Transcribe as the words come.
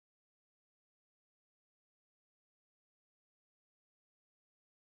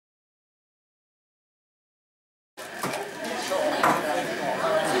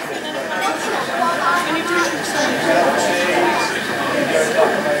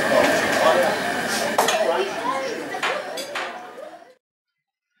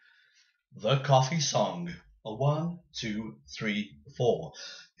coffee song. A 1, 2, 3, 4.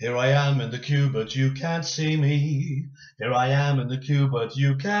 Here I am in the queue, but you can't see me. Here I am in the queue, but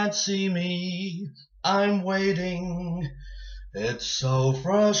you can't see me. I'm waiting. It's so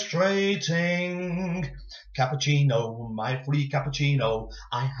frustrating. Cappuccino, my free cappuccino.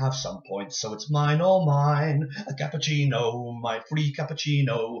 I have some points, so it's mine, all mine. A cappuccino, my free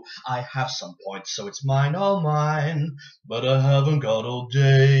cappuccino. I have some points, so it's mine, all mine. But I haven't got all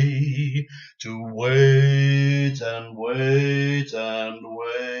day to wait and wait and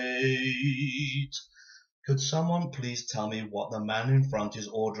wait. Could someone please tell me what the man in front is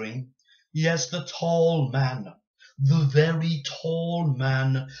ordering? Yes, the tall man. The very tall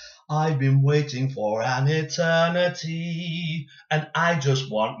man. I've been waiting for an eternity, and I just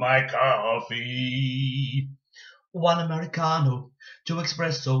want my coffee. 1 Americano, 2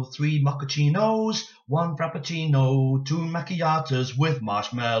 espresso, 3 mochachinos, 1 frappuccino, 2 macchiatos with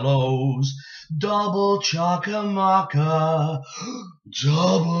marshmallows, double chocolate,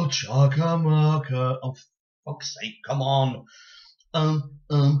 double chocolate. Oh, fuck's sake, come on.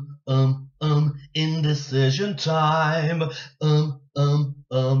 Indecision time.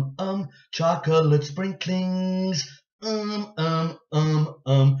 Chocolate sprinklings.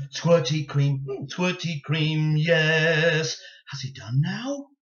 Squirty cream, yes. Has he done now?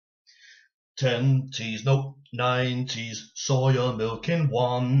 10 teas, no, 9 teas, soya milk in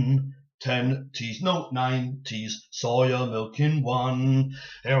 1. 10 teas, no, 9 teas, soya milk in 1.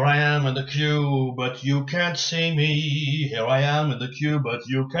 Here I am in the queue, but you can't see me. Here I am in the queue, but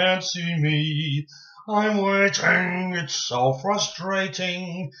you can't see me. I'm waiting, it's so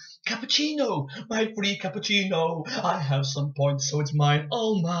frustrating. Cappuccino, my free cappuccino. I have some points, so it's mine,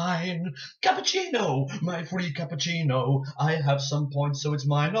 all mine. Cappuccino, my free cappuccino. I have some points, so it's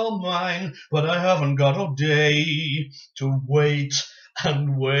mine, all mine. But I haven't got all day to wait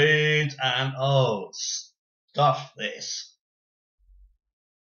and wait and oh, stuff this.